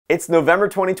It's November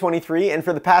 2023, and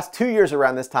for the past 2 years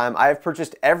around this time, I have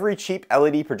purchased every cheap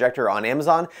LED projector on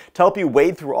Amazon to help you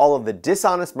wade through all of the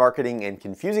dishonest marketing and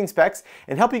confusing specs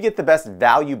and help you get the best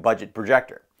value budget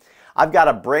projector. I've got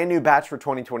a brand new batch for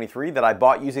 2023 that I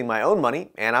bought using my own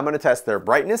money, and I'm going to test their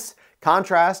brightness,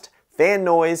 contrast, fan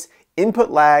noise, input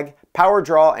lag, power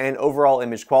draw, and overall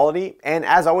image quality. And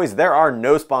as always, there are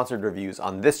no sponsored reviews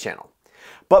on this channel.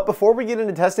 But before we get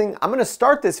into testing, I'm going to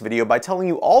start this video by telling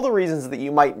you all the reasons that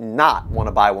you might not want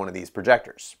to buy one of these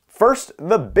projectors. First,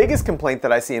 the biggest complaint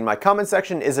that I see in my comment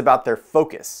section is about their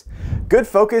focus. Good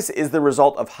focus is the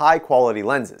result of high quality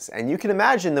lenses, and you can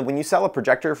imagine that when you sell a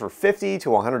projector for $50 to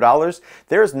 $100,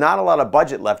 there's not a lot of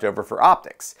budget left over for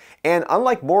optics. And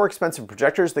unlike more expensive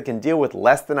projectors that can deal with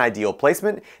less than ideal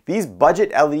placement, these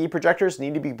budget LED projectors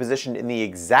need to be positioned in the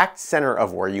exact center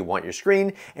of where you want your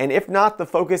screen, and if not, the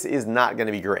focus is not going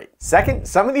to be great. Second,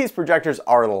 some of these projectors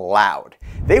are loud.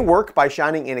 They work by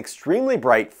shining an extremely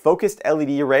bright focused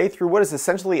LED array through what is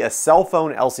essentially a cell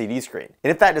phone LCD screen.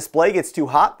 And if that display gets too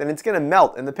hot, then it's going to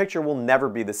melt and the picture will never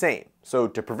be the same. So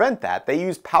to prevent that, they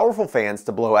use powerful fans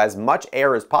to blow as much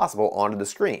air as possible onto the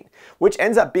screen, which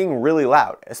ends up being really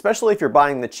loud, especially if you're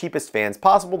buying the cheapest fans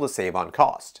possible to save on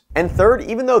cost. And third,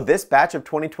 even though this batch of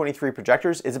 2023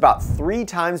 projectors is about 3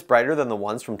 times brighter than the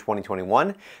ones from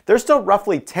 2021, they're still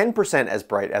roughly 10% as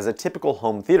bright as a typical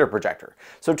home theater projector.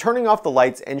 So turning off the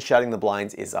lights and shutting the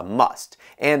blinds is a must.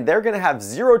 And they're going to have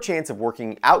zero chance of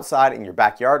working outside in your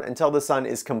backyard until the sun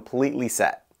is completely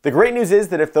set. The great news is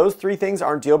that if those 3 things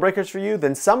aren't deal breakers for you,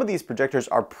 then some of these projectors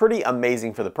are pretty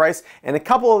amazing for the price, and a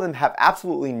couple of them have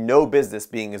absolutely no business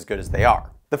being as good as they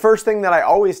are. The first thing that I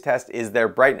always test is their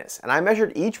brightness, and I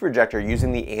measured each projector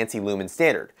using the ANSI lumen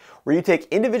standard, where you take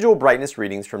individual brightness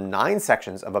readings from 9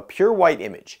 sections of a pure white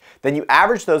image. Then you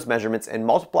average those measurements and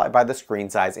multiply by the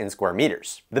screen size in square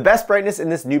meters. The best brightness in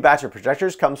this new batch of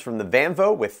projectors comes from the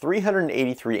Vanvo with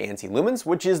 383 ANSI lumens,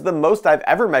 which is the most I've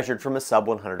ever measured from a sub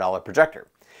 $100 projector.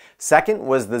 Second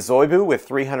was the Zoaybu with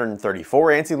 334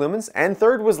 ANSI lumens, and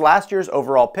third was last year's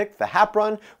overall pick, the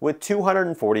Happrun with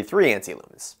 243 ANSI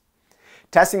lumens.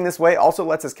 Testing this way also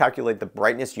lets us calculate the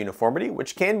brightness uniformity,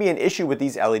 which can be an issue with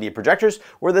these LED projectors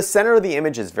where the center of the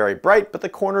image is very bright, but the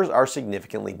corners are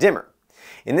significantly dimmer.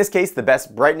 In this case, the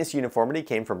best brightness uniformity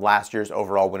came from last year's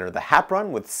overall winner, the Happrun,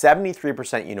 with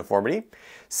 73% uniformity.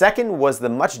 Second was the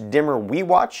much dimmer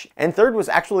WeWatch, and third was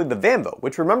actually the Vanvo,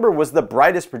 which remember was the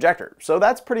brightest projector, so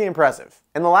that's pretty impressive.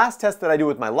 And the last test that I do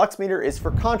with my lux meter is for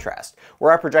contrast,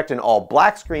 where I project an all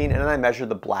black screen and I measure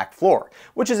the black floor,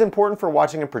 which is important for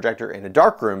watching a projector in a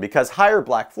dark room because higher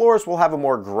black floors will have a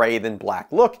more gray than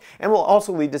black look and will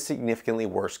also lead to significantly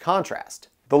worse contrast.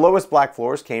 The lowest black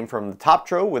floors came from the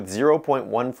Toptro with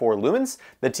 0.14 lumens,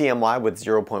 the TMY with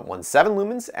 0.17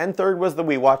 lumens, and third was the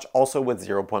WeWatch also with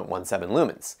 0.17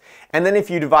 lumens. And then if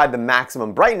you divide the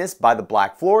maximum brightness by the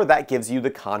black floor, that gives you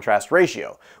the contrast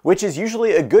ratio, which is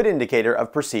usually a good indicator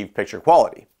of perceived picture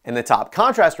quality. And the top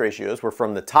contrast ratios were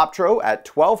from the Toptro at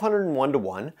 1201 to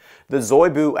 1, the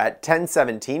Zoaybu at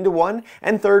 1017 to 1,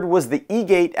 and third was the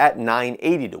eGate at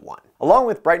 980 to 1. Along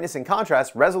with brightness and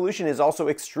contrast, resolution is also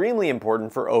extremely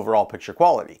important for overall picture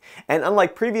quality. And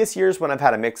unlike previous years when I've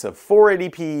had a mix of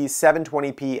 480p,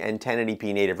 720p, and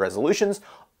 1080p native resolutions,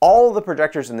 all of the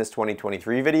projectors in this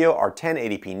 2023 video are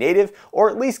 1080p native, or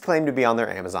at least claim to be on their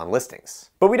Amazon listings.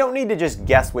 But we don't need to just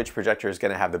guess which projector is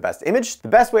going to have the best image. The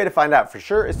best way to find out for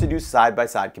sure is to do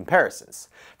side-by-side comparisons.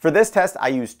 For this test, I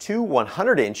used 2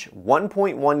 100-inch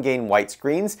 1.1 gain white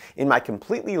screens in my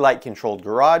completely light-controlled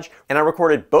garage, and I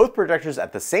recorded both projectors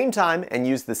at the same time and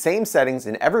used the same settings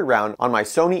in every round on my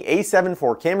Sony a7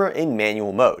 IV camera in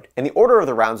manual mode. And the order of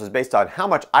the rounds was based on how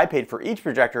much I paid for each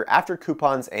projector after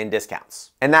coupons and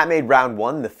discounts. And that made round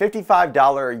 1 the $55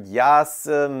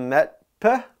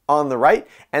 Yasemetpe on the right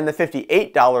and the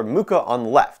 $58 Muka on the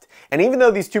left. And even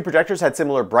though these two projectors had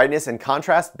similar brightness and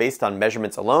contrast based on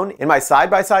measurements alone, in my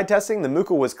side-by-side testing, the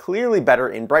Muka was clearly better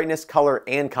in brightness, color,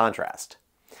 and contrast.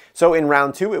 So in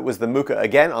round 2, it was the Muka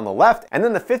again on the left, and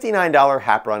then the $59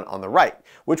 Happrun on the right,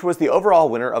 which was the overall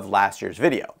winner of last year's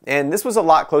video. And this was a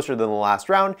lot closer than the last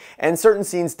round, and certain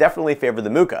scenes definitely favored the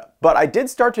Muka. But I did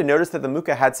start to notice that the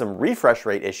Muka had some refresh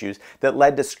rate issues that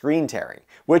led to screen tearing,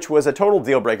 which was a total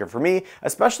deal breaker for me,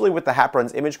 especially with the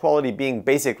Happrun's image quality being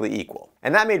basically equal.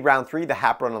 And that made round 3 the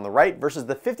Happrun on the right versus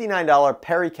the $59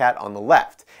 Pericat on the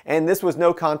left. And this was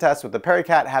no contest with the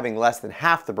Pericat having less than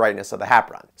half the brightness of the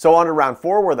Happrun. So on to round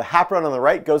 4, where the the Happrun on the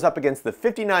right goes up against the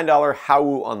 $59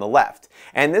 Zoaybu on the left.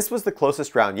 And this was the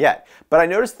closest round yet, but I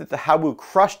noticed that the Zoaybu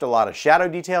crushed a lot of shadow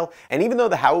detail, and even though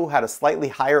the Zoaybu had a slightly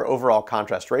higher overall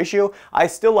contrast ratio, I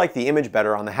still like the image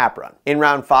better on the Happrun. In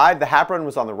round 5, the Happrun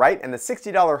was on the right and the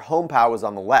 $60 HomePow was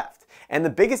on the left. And the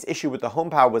biggest issue with the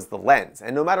HomePow was the lens,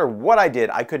 and no matter what I did,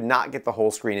 I could not get the whole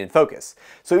screen in focus.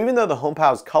 So even though the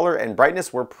HomePow's color and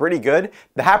brightness were pretty good,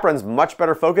 the Happrun's much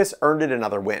better focus earned it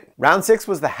another win. Round 6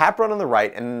 was the Happrun on the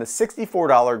right and then the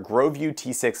 $64 Groview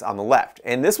T6 on the left,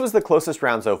 and this was the closest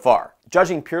round so far.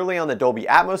 Judging purely on the Dolby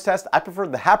Atmos test, I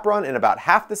preferred the Happrun in about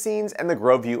half the scenes and the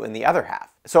Groview in the other half.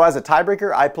 So as a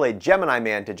tiebreaker, I played Gemini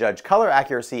Man to judge color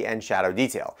accuracy and shadow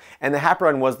detail, and the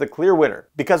Happrun was the clear winner,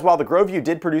 because while the Groview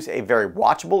did produce a very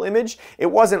watchable image, it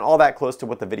wasn't all that close to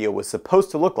what the video was supposed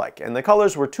to look like, and the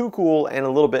colors were too cool and a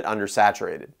little bit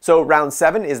undersaturated. So round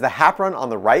 7 is the Happrun on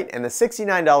the right and the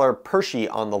 $69 Pershii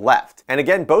on the left, and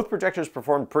again both projectors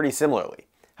performed pretty similarly.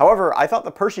 However, I thought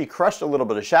the Pershii crushed a little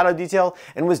bit of shadow detail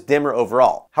and was dimmer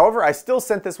overall. However, I still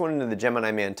sent this one into the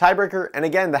Gemini Man tiebreaker, and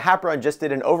again, the Happrun just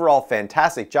did an overall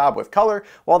fantastic job with color,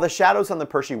 while the shadows on the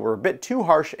Pershii were a bit too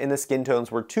harsh and the skin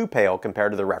tones were too pale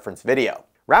compared to the reference video.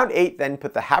 Round 8 then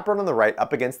put the Happrun on the right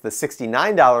up against the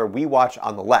 $69 We Watch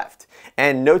on the left.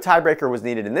 And no tiebreaker was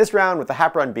needed in this round, with the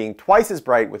Happrun being twice as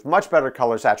bright with much better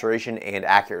color saturation and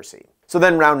accuracy. So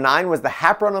then round 9 was the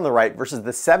Happrun on the right versus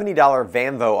the $70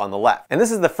 Vanvo on the left. And this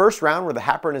is the first round where the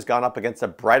Happrun has gone up against a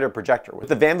brighter projector, with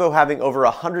the Vanvo having over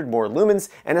 100 more lumens,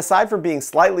 and aside from being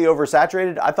slightly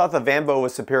oversaturated, I thought the Vanvo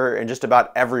was superior in just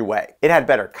about every way. It had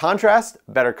better contrast,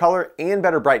 better color, and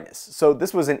better brightness. So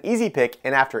this was an easy pick,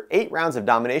 and after 8 rounds of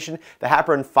domination, the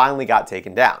Happrun finally got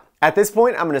taken down. At this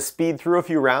point, I'm going to speed through a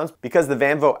few rounds because the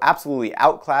Vanvo absolutely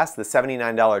outclassed the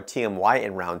 $79 TMY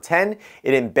in round 10,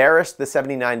 it embarrassed the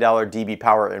 $79 DB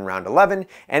Power in round 11,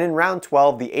 and in round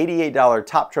 12, the $88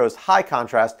 Toptro's high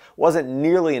contrast wasn't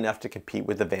nearly enough to compete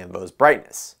with the Vanvo's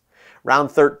brightness. Round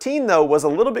 13, though, was a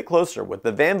little bit closer, with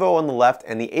the Vanvo on the left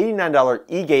and the $89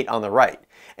 E-Gate on the right.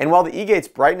 And while the E-Gate's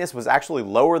brightness was actually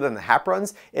lower than the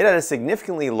Happrun's, it had a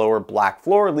significantly lower black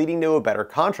floor, leading to a better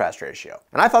contrast ratio.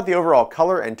 And I thought the overall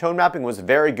color and tone mapping was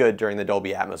very good during the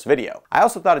Dolby Atmos video. I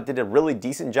also thought it did a really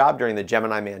decent job during the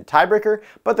Gemini Man tiebreaker,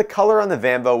 but the color on the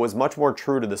Vanvo was much more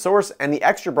true to the source, and the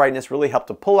extra brightness really helped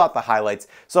to pull out the highlights,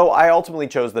 so I ultimately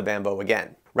chose the Vanvo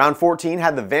again. Round 14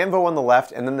 had the Vanvo on the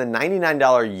left and then the $99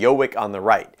 Yowick on the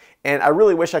right. And I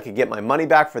really wish I could get my money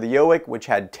back for the Yowick, which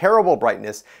had terrible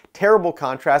brightness, terrible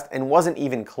contrast, and wasn't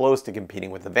even close to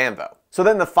competing with the Vanvo. So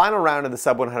then the final round of the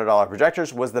sub $100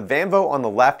 projectors was the Vanvo on the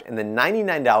left and the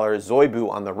 $99 Zoaybu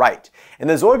on the right. And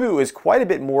the Zoaybu is quite a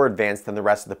bit more advanced than the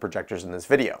rest of the projectors in this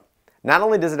video. Not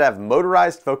only does it have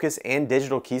motorized focus and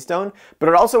digital keystone, but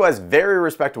it also has very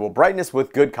respectable brightness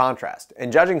with good contrast.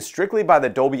 And judging strictly by the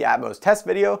Dolby Atmos test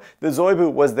video, the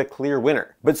Zoaybu was the clear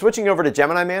winner. But switching over to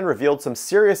Gemini Man revealed some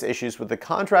serious issues with the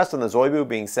contrast on the Zoaybu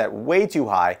being set way too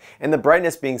high and the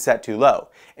brightness being set too low.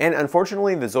 And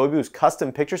unfortunately, the Zoaybu's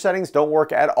custom picture settings don't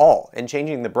work at all, and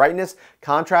changing the brightness,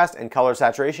 contrast, and color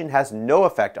saturation has no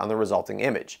effect on the resulting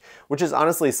image, which is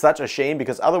honestly such a shame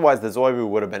because otherwise the Zoaybu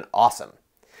would have been awesome.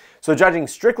 So judging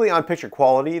strictly on picture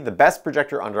quality, the best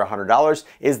projector under $100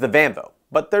 is the Vanvo,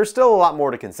 but there's still a lot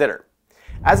more to consider.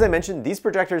 As I mentioned, these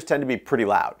projectors tend to be pretty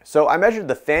loud, so I measured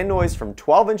the fan noise from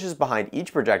 12 inches behind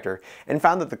each projector and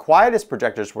found that the quietest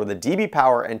projectors were the DB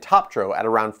Power and Toptro at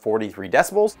around 43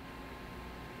 decibels,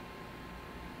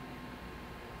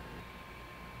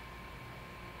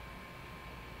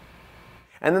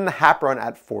 and then the Happrun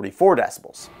at 44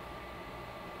 decibels.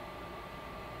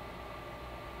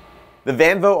 The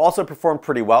Vanvo also performed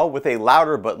pretty well with a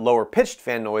louder but lower pitched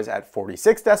fan noise at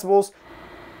 46 decibels,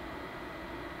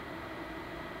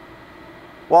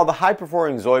 while the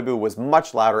high-performing Zoaybu was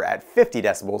much louder at 50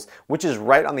 decibels, which is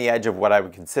right on the edge of what I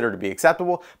would consider to be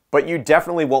acceptable, but you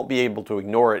definitely won't be able to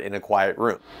ignore it in a quiet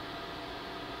room.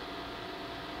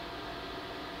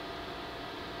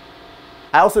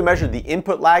 I also measured the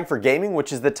input lag for gaming,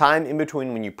 which is the time in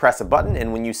between when you press a button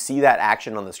and when you see that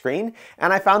action on the screen,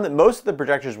 and I found that most of the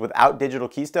projectors without digital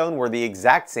keystone were the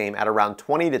exact same at around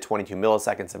 20 to 22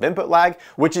 milliseconds of input lag,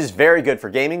 which is very good for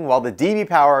gaming, while the DB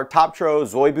Power, Toptro,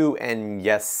 Zoaybu, and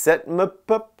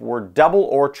Yesetmpup were double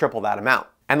or triple that amount.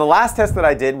 And the last test that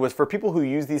I did was for people who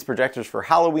use these projectors for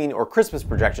Halloween or Christmas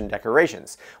projection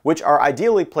decorations, which are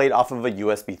ideally played off of a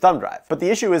USB thumb drive. But the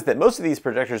issue is that most of these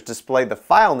projectors display the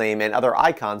file name and other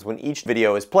icons when each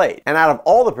video is played. And out of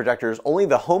all the projectors, only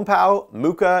the HomePow,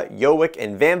 Muka, Yowick,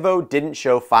 and Vanvo didn't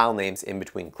show file names in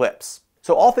between clips.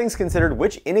 So all things considered,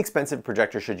 which inexpensive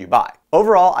projector should you buy?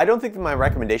 Overall, I don't think that my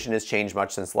recommendation has changed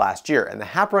much since last year, and the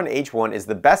Happrun H1 is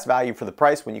the best value for the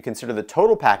price when you consider the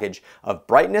total package of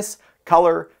brightness,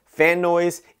 color, fan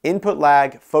noise, input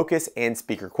lag, focus, and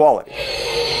speaker quality.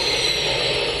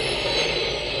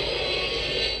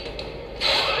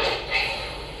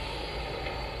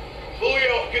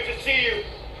 Julio, good to see you.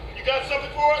 You got something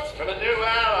for us? From a new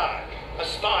ally. A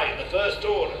spy in the first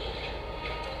order.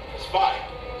 A spy.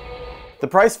 The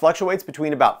price fluctuates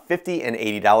between about $50 and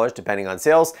 $80 depending on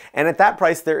sales, and at that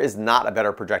price there is not a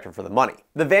better projector for the money.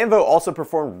 The Vanvo also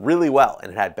performed really well,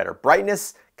 and it had better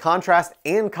brightness, contrast,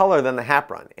 and color than the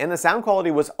Happrun, and the sound quality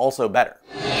was also better.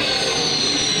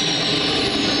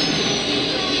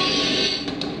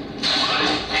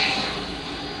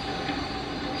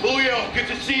 Julio, good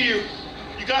to see you.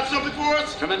 You got something for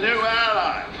us? From a new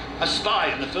ally. A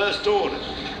spy in the first order.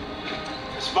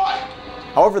 A spy.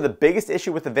 However, the biggest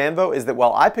issue with the Vanvo is that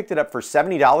while I picked it up for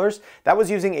 $70, that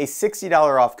was using a $60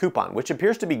 off coupon, which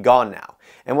appears to be gone now.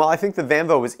 And while I think the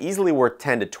Vanvo was easily worth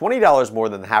 $10 to $20 more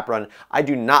than the Happrun, I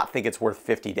do not think it's worth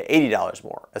 $50 to $80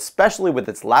 more, especially with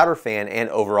its louder fan and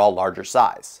overall larger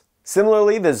size.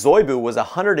 Similarly, the Zoaybu was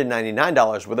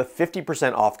 $199 with a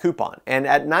 50% off coupon, and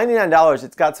at $99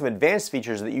 it's got some advanced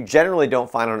features that you generally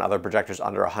don't find on other projectors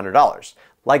under $100,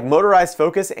 like motorized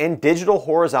focus and digital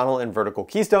horizontal and vertical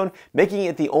keystone, making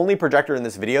it the only projector in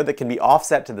this video that can be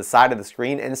offset to the side of the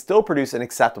screen and still produce an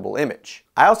acceptable image.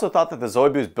 I also thought that the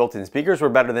Zoaybu's built-in speakers were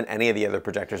better than any of the other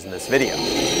projectors in this video.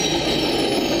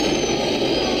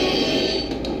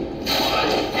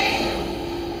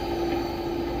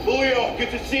 Julio,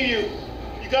 good to see you.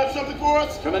 You got something for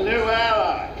us? From a new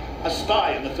ally. A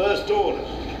spy in the first order.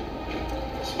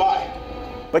 A spy.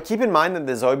 But keep in mind that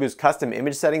the Zoaybu's custom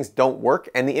image settings don't work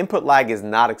and the input lag is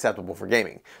not acceptable for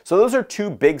gaming. So those are two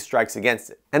big strikes against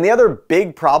it. And the other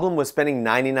big problem with spending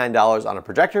 $99 on a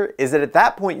projector is that at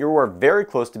that point you are very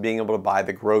close to being able to buy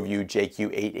the Groview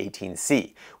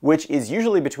JQ818C, which is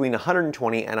usually between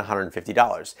 $120 and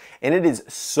 $150. And it is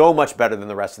so much better than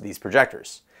the rest of these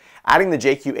projectors. Adding the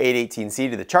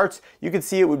JQ818C to the charts, you can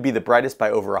see it would be the brightest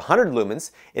by over 100 lumens,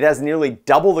 it has nearly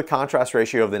double the contrast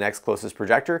ratio of the next closest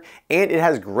projector, and it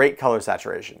has great color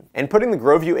saturation. And putting the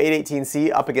Groview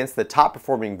 818C up against the top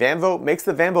performing Vanvo makes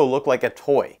the Vanvo look like a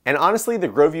toy. And honestly, the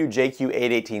Groview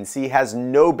JQ818C has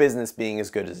no business being as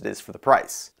good as it is for the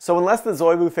price. So unless the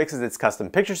Zoaybu fixes its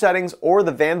custom picture settings or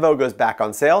the Vanvo goes back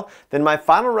on sale, then my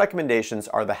final recommendations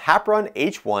are the Happrun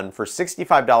H1 for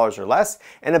 $65 or less,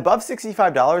 and above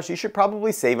 $65 you should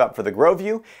probably save up for the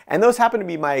Groview, and those happen to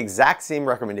be my exact same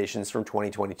recommendations from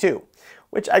 2022.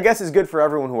 Which I guess is good for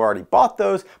everyone who already bought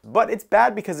those, but it's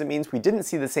bad because it means we didn't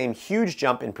see the same huge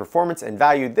jump in performance and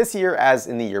value this year as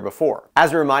in the year before.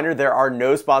 As a reminder, there are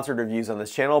no sponsored reviews on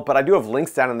this channel, but I do have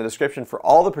links down in the description for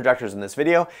all the projectors in this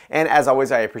video, and as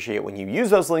always I appreciate when you use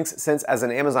those links, since as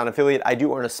an Amazon affiliate I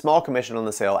do earn a small commission on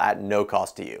the sale at no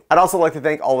cost to you. I'd also like to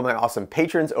thank all of my awesome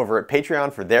patrons over at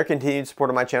Patreon for their continued support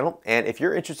of my channel, and if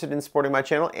you're interested in supporting my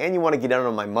channel and you want to get in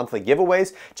on my monthly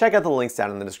giveaways, check out the links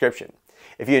down in the description.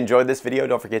 If you enjoyed this video,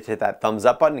 don't forget to hit that thumbs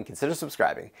up button and consider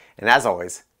subscribing. And as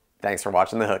always, thanks for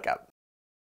watching The Hookup.